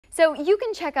So you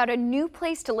can check out a new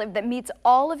place to live that meets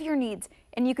all of your needs,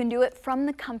 and you can do it from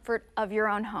the comfort of your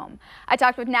own home. I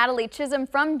talked with Natalie Chisam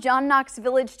from John Knox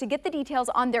Village to get the details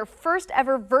on their first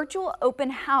ever virtual open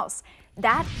house.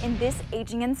 That in this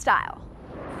Aging in Style.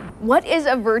 What is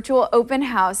a virtual open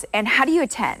house and how do you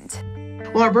attend?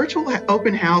 Well, our virtual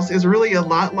open house is really a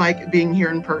lot like being here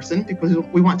in person because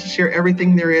we want to share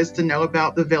everything there is to know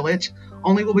about the village,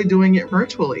 only we'll be doing it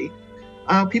virtually.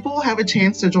 People will have a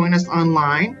chance to join us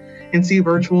online and see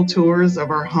virtual tours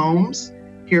of our homes,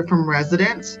 hear from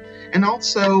residents, and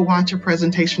also watch a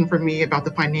presentation from me about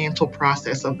the financial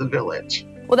process of the village.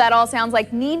 Well, that all sounds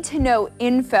like need-to-know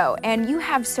info, and you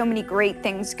have so many great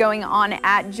things going on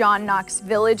at John Knox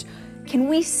Village. Can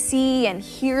we see and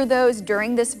hear those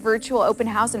during this virtual open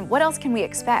house, and what else can we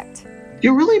expect?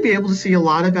 You'll really be able to see a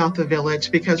lot about the village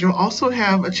because you'll also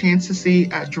have a chance to see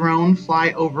a drone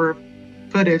flyover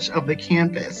footage of the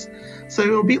campus. So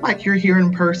it'll be like you're here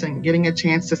in person, getting a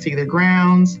chance to see the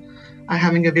grounds,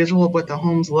 having a visual of what the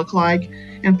homes look like,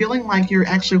 and feeling like you're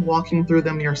actually walking through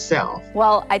them yourself.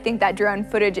 Well, I think that drone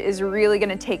footage is really going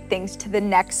to take things to the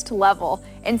next level.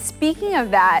 And speaking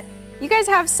of that, you guys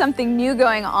have something new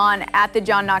going on at the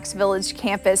John Knox Village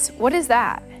campus. What is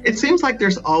that? It seems like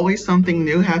there's always something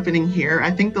new happening here.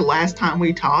 I think the last time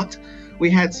we talked, we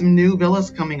had some new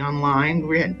villas coming online.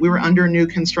 We were under new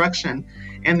construction.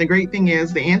 And the great thing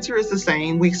is the answer is the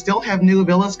same. We still have new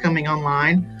villas coming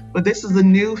online, but this is a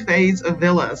new phase of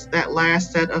villas. That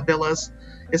last set of villas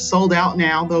is sold out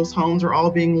now. Those homes are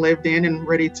all being lived in and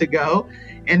ready to go.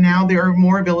 And now there are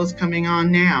more villas coming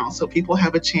on now. So people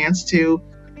have a chance to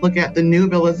look at the new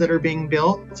villas that are being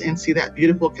built and see that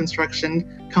beautiful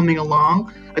construction coming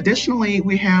along. Additionally,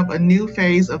 we have a new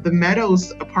phase of the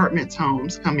Meadows Apartments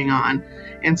homes coming on.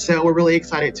 And so we're really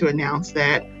excited to announce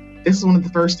that. This is one of the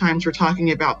first times we're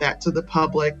talking about that to the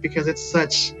public because it's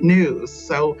such news.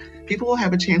 So people will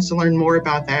have a chance to learn more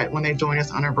about that when they join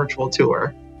us on our virtual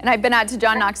tour. And I've been out to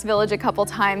John Knox Village a couple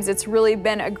times. It's really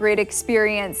been a great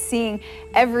experience seeing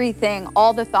everything,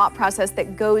 all the thought process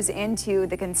that goes into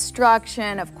the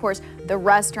construction, of course, the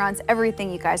restaurants,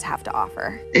 everything you guys have to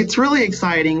offer. It's really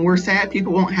exciting. We're sad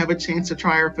people won't have a chance to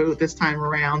try our food this time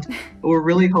around, but we're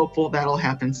really hopeful that'll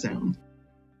happen soon.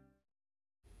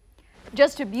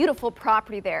 Just a beautiful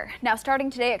property there. Now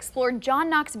starting today, explore John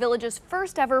Knox Village's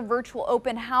first ever virtual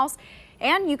open house,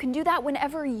 and you can do that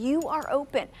whenever you are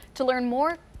open. To learn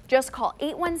more, just call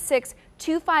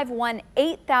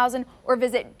 816-251-8000 or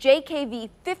visit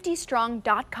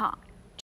jkv50strong.com.